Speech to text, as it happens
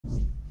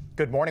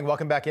Good morning.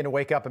 Welcome back into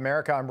Wake Up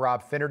America. I'm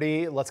Rob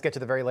Finnerty. Let's get to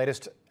the very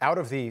latest out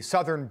of the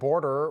southern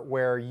border,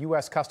 where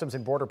U.S. Customs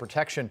and Border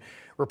Protection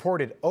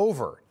reported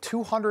over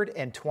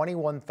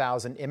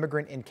 221,000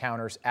 immigrant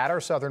encounters at our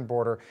southern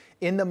border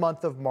in the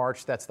month of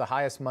March. That's the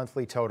highest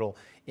monthly total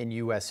in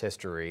U.S.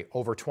 history,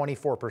 over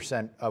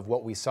 24% of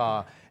what we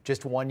saw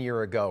just 1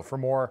 year ago. For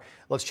more,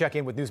 let's check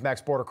in with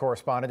Newsmax border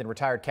correspondent and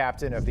retired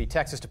captain of the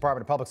Texas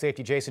Department of Public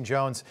Safety, Jason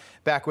Jones,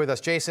 back with us.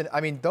 Jason,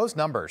 I mean, those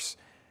numbers.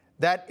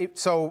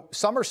 So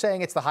some are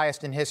saying it's the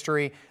highest in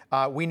history.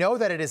 We know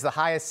that it is the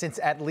highest since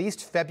at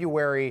least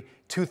February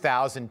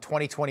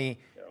 2020,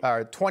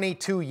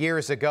 22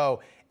 years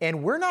ago.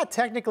 And we're not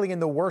technically in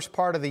the worst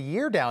part of the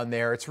year down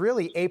there. It's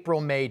really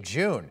April, May,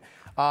 June.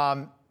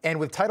 And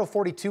with Title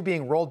 42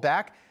 being rolled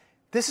back,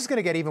 this is going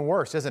to get even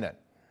worse, isn't it?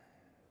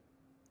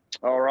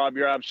 Oh, Rob,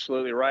 you're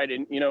absolutely right.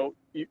 And,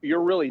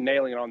 you're really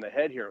nailing it on the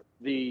head here.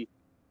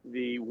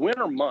 The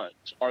winter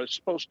months are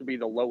supposed to be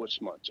the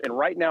lowest months. And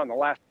right now, in the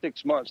last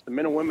 6 months, the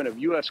men and women of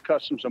U.S.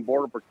 Customs and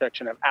Border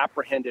Protection have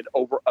apprehended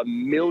over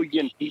 1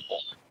 million people.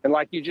 And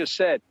like you just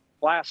said,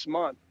 last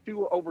month,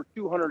 over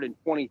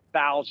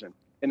 220,000.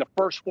 In the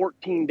first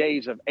 14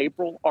 days of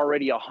April,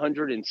 already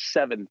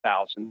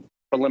 107,000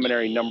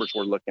 preliminary numbers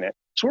we're looking at.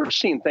 So we're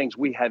seeing things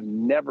we have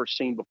never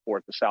seen before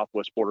at the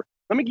southwest border.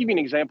 Let me give you an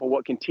example of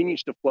what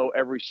continues to flow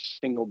every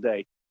single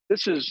day.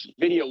 This is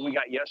video we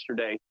got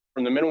yesterday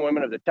from the men and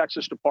women of the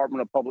Texas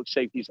Department of Public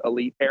Safety's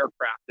Elite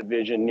Aircraft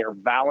Division near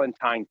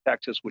Valentine,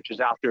 Texas, which is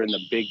out there in the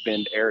Big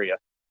Bend area.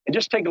 And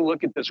just take a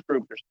look at this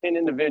group. There's 10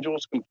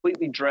 individuals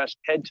completely dressed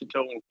head to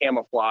toe in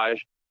camouflage.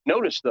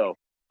 Notice, though,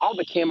 all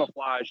the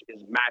camouflage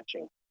is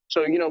matching.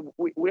 So,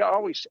 we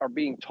always are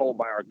being told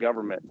by our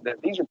government that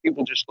these are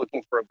people just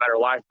looking for a better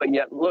life. But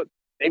yet, look,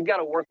 they've got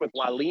to work with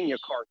La Linea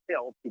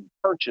cartel to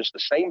purchase the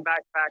same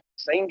backpack,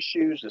 the same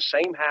shoes, the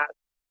same hat,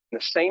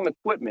 and the same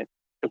equipment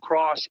to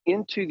cross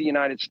into the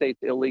United States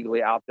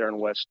illegally out there in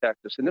West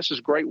Texas. And this is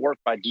great work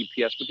by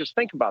DPS, because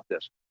think about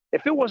this.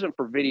 If it wasn't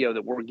for video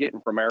that we're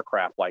getting from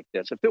aircraft like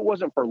this, if it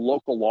wasn't for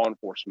local law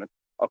enforcement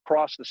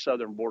across the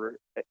southern border,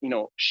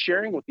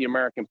 sharing with the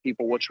American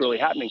people what's really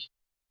happening,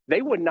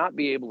 they would not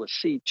be able to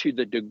see to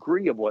the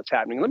degree of what's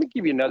happening. Let me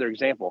give you another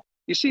example.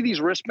 You see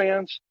these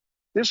wristbands?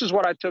 This is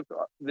what I took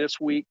this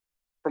week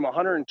from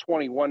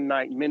 121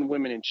 night men,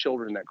 women, and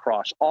children that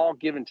cross, all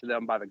given to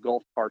them by the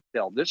Gulf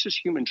Cartel. This is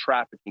human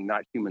trafficking,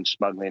 not human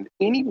smuggling.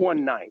 Any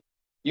one night,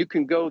 you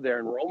can go there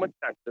in Roma,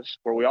 Texas,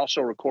 where we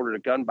also recorded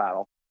a gun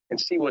battle, and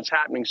see what's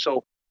happening.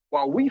 So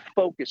while we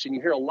focus, and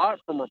you hear a lot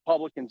from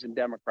Republicans and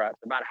Democrats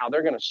about how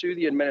they're going to sue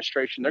the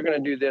administration, they're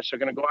going to do this, they're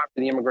going to go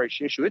after the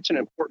immigration issue. It's an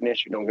important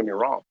issue, don't get me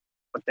wrong.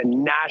 But the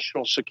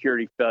national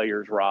security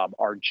failures, Rob,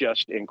 are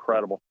just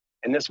incredible.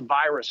 And this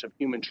virus of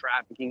human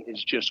trafficking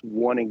is just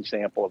one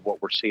example of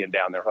what we're seeing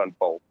down there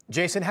unfold.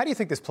 Jason, how do you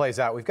think this plays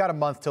out? We've got a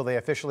month till they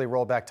officially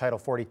roll back Title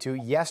 42.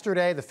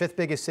 Yesterday, the fifth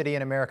biggest city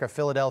in America,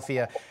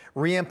 Philadelphia,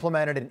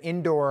 re-implemented an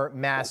indoor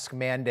mask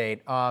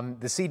mandate. The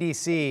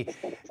CDC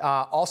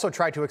also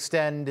tried to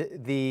extend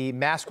the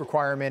mask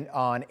requirement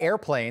on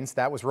airplanes.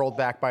 That was rolled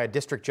back by a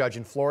district judge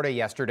in Florida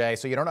yesterday,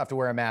 so you don't have to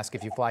wear a mask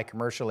if you fly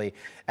commercially,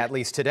 at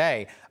least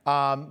today.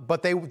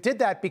 But they did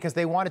that because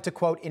they wanted to,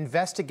 quote,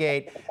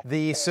 investigate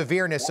the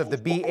severeness of the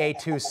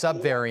BA2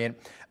 subvariant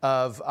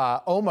of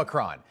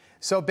Omicron.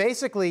 So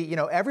basically,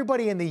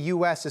 everybody in the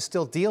U.S. is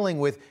still dealing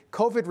with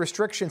COVID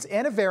restrictions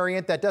and a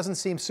variant that doesn't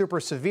seem super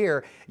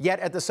severe. Yet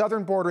at the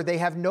southern border, they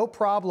have no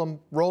problem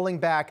rolling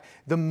back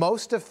the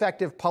most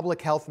effective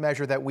public health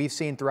measure that we've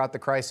seen throughout the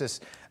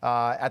crisis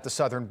at the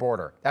southern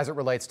border as it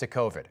relates to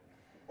COVID.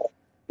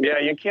 Yeah,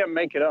 you can't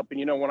make it up.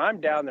 And, when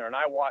I'm down there and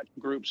I watch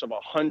groups of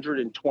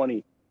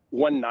 120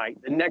 one night,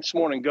 the next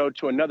morning go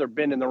to another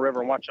bend in the river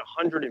and watch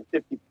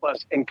 150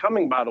 plus, and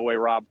coming, by the way,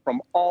 Rob,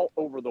 from all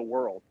over the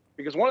world.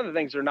 Because one of the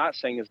things they're not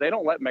saying is they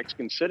don't let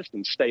Mexican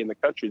citizens stay in the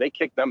country. They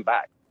kick them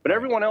back. But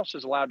everyone else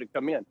is allowed to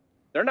come in.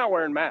 They're not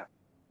wearing masks.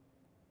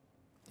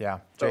 Yeah,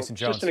 Jason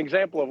Jones. Just an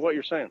example of what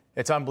you're saying.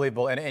 It's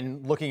unbelievable.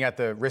 And looking at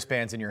the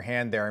wristbands in your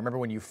hand there, I remember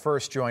when you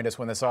first joined us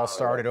when this all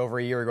started over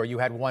a year ago, you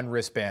had one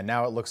wristband.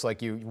 Now it looks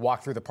like you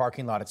walk through the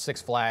parking lot at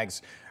Six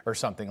Flags or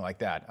something like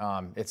that.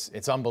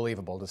 It's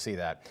unbelievable to see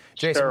that.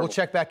 Jason, we'll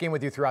check back in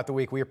with you throughout the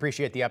week. We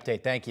appreciate the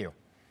update. Thank you.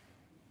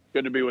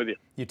 Good to be with you.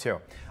 You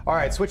too. All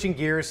right, switching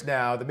gears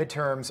now. The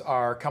midterms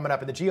are coming up,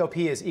 and the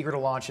GOP is eager to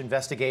launch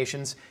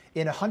investigations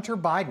into Hunter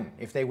Biden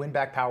if they win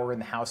back power in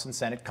the House and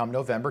Senate come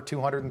November,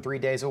 203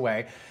 days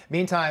away.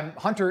 Meantime,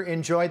 Hunter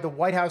enjoyed the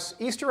White House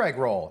Easter egg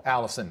roll,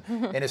 Allison,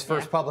 in his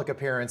first public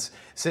appearance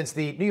since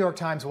the New York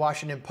Times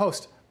Washington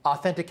Post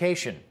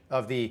authentication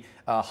of the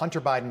Hunter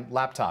Biden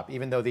laptop,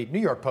 even though the New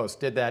York Post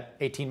did that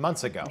 18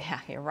 months ago. Yeah,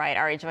 you're right.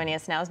 Ari, joining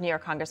us now is New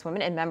York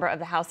Congresswoman and member of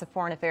the House of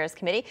Foreign Affairs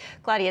Committee,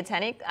 Claudia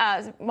Tenney.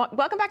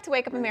 Welcome back to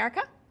Wake Up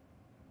America.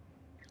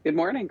 Good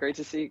morning. Great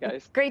to see you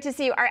guys. Great to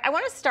see you. All right, I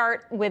want to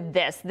start with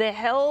this. The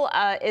Hill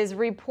is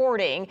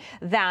reporting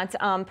that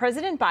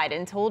President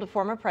Biden told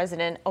former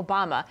President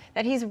Obama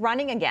that he's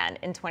running again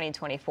in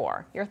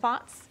 2024. Your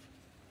thoughts?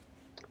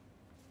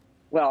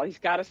 Well, he's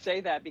got to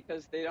say that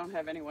because they don't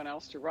have anyone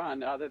else to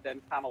run other than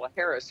Kamala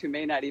Harris, who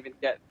may not even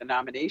get the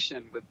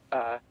nomination with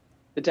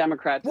the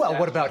Democrats. Well,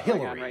 what about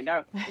Hillary right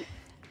now?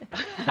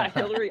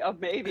 Hillary, oh,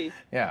 maybe.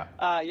 Yeah.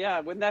 Yeah.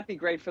 Wouldn't that be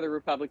great for the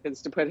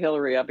Republicans to put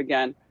Hillary up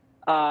again?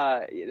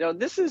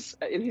 This is,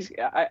 and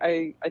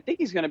I think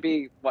he's going to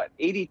be, what,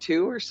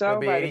 82 or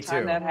so by 82. The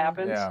time that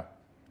happens? Yeah.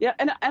 Yeah,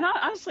 and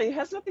honestly, it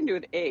has nothing to do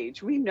with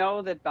age. We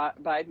know that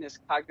Biden is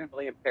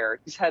cognitively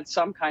impaired. He's had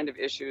some kind of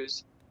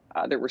issues.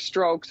 There were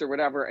strokes or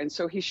whatever, and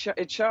so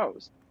it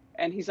shows.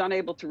 And he's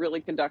unable to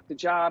really conduct the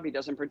job. He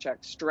doesn't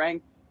project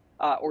strength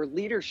or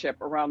leadership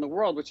around the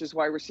world, which is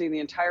why we're seeing the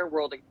entire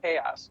world in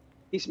chaos.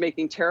 He's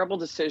making terrible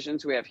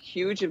decisions. We have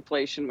huge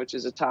inflation, which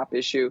is a top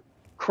issue,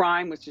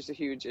 crime, which is a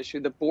huge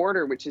issue, the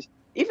border, which is,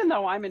 even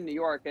though I'm in New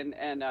York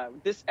and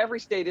every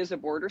state is a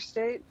border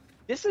state,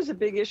 this is a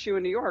big issue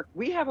in New York.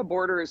 We have a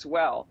border as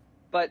well,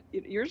 but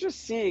you're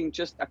just seeing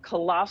just a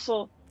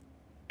colossal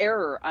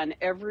error on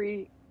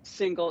every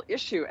single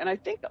issue. And I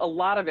think a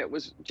lot of it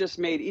was just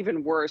made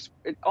even worse.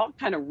 It all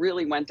kind of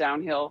really went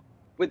downhill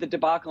with the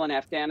debacle in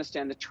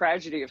Afghanistan, the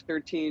tragedy of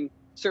 13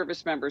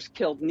 service members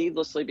killed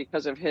needlessly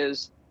because of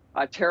his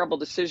terrible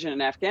decision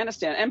in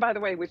Afghanistan. And by the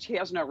way, which he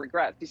has no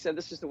regrets. He said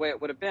this is the way it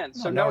would have been.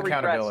 So no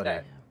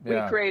regrets. We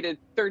created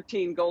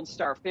 13 Gold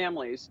Star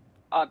families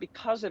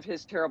because of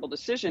his terrible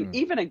decision,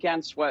 even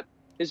against what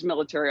his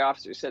military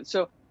officers said.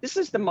 So this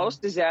is the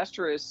most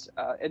disastrous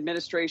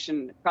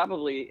administration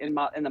probably in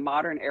the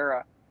modern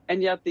era.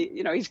 And yet,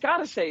 he's got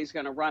to say he's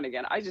going to run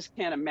again. I just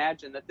can't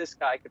imagine that this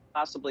guy could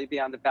possibly be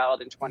on the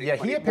ballot in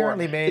 2024. Yeah, he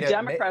apparently made the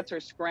Democrats are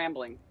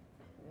scrambling.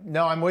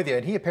 No, I'm with you.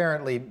 And he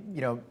apparently,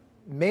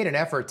 made an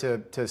effort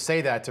to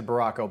say that to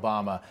Barack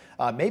Obama,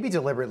 maybe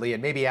deliberately,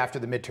 and maybe after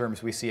the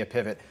midterms we see a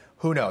pivot.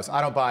 Who knows? I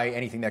don't buy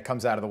anything that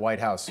comes out of the White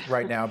House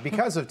right now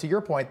because of, to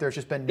your point, there's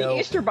just been no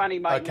Easter Bunny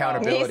might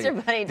accountability. The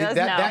Easter Bunny does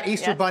know. That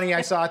Easter Bunny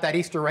I saw at that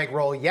Easter egg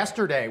roll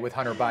yesterday with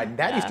Hunter Biden.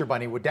 That Easter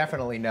Bunny would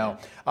definitely know.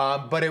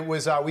 But it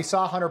was we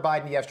saw Hunter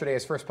Biden yesterday,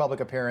 his first public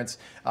appearance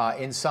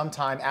in some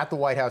time at the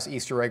White House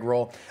Easter egg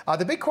roll.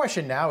 The big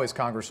question now is,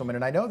 Congresswoman,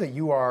 and I know that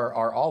you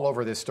are all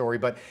over this story,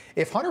 but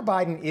if Hunter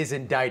Biden is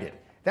indicted,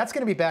 that's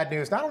going to be bad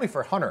news not only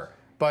for Hunter,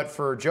 but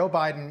for Joe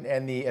Biden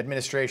and the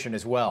administration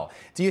as well.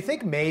 Do you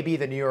think maybe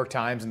the New York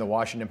Times and the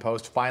Washington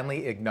Post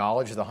finally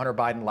acknowledge the Hunter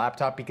Biden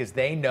laptop because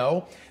they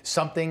know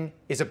something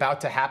is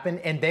about to happen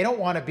and they don't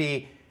want to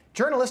be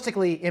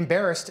journalistically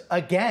embarrassed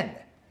again?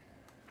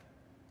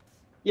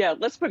 Yeah,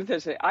 let's put it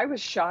this way. I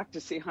was shocked to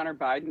see Hunter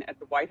Biden at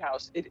the White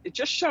House. It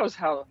just shows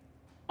how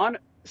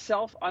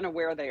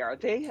self-unaware they are.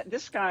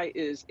 This guy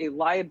is a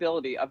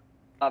liability of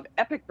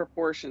epic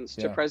proportions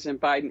to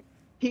President Biden.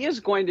 He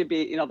is going to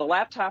be, the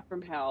laptop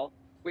from hell,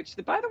 which,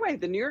 by the way,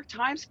 the New York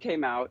Times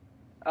came out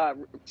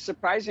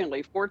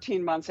surprisingly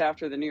 14 months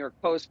after the New York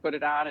Post put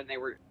it on, and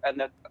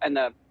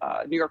the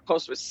New York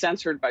Post was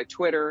censored by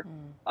Twitter,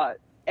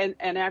 and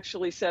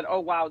actually said,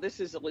 "Oh wow, this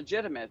is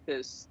illegitimate.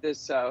 This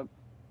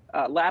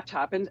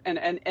laptop,"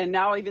 and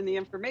now even the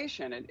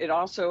information. And it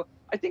also,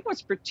 I think,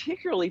 what's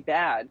particularly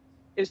bad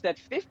is that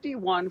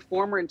 51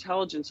 former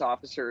intelligence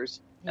officers,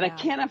 and I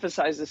can't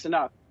emphasize this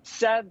enough,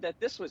 said that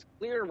this was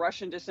clear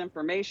Russian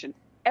disinformation.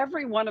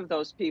 Every one of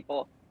those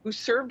people who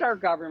served our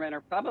government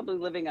are probably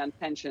living on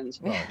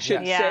pensions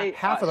should say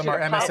half of them are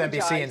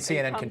MSNBC and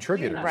CNN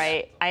contributors.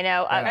 Right, I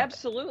know.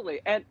 Absolutely,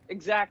 and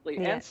exactly,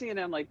 and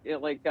CNN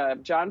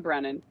like John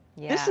Brennan.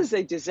 This is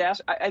a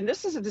disaster, and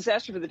this is a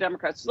disaster for the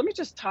Democrats. So let me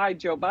just tie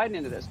Joe Biden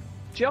into this.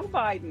 Joe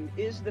Biden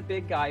is the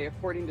big guy,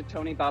 according to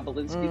Tony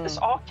Bobolinsky. This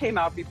all came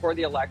out before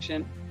the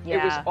election.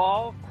 It was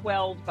all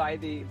quelled by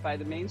the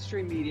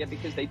mainstream media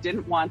because they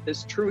didn't want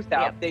this truth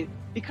out.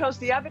 Because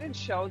the evidence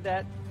showed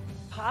that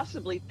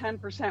possibly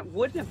 10%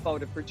 wouldn't have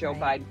voted for Joe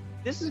Biden.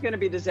 This is going to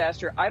be a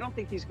disaster. I don't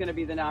think he's going to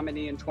be the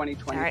nominee in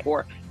 2024.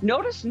 Right.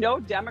 Notice no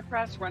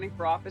Democrats running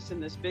for office in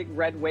this big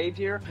red wave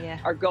here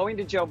are going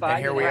to Joe Biden. And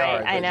here we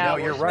are. I know. No,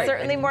 you're right.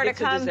 Certainly more to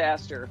come. It's a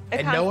disaster.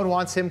 And no one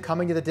wants him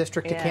coming to the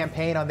district to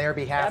campaign on their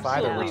behalf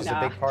either, which is a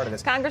big part of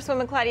this.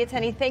 Congresswoman Claudia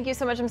Tenney, thank you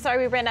so much. I'm sorry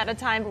we ran out of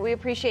time, but we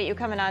appreciate you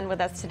coming on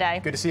with us today.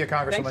 Good to see you,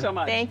 Congresswoman. Thanks so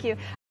much. Thank you.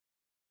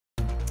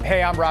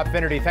 Hey, I'm Rob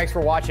Finnerty. Thanks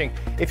for watching.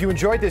 If you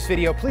enjoyed this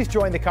video, please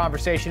join the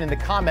conversation in the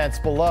comments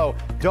below.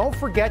 Don't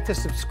forget to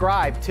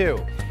subscribe,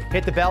 too.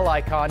 Hit the bell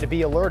icon to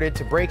be alerted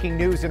to breaking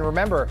news. And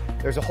remember,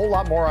 there's a whole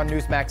lot more on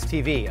Newsmax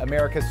TV,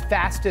 America's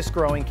fastest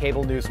growing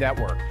cable news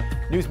network.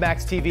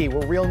 Newsmax TV,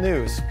 where real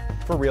news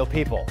for real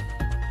people.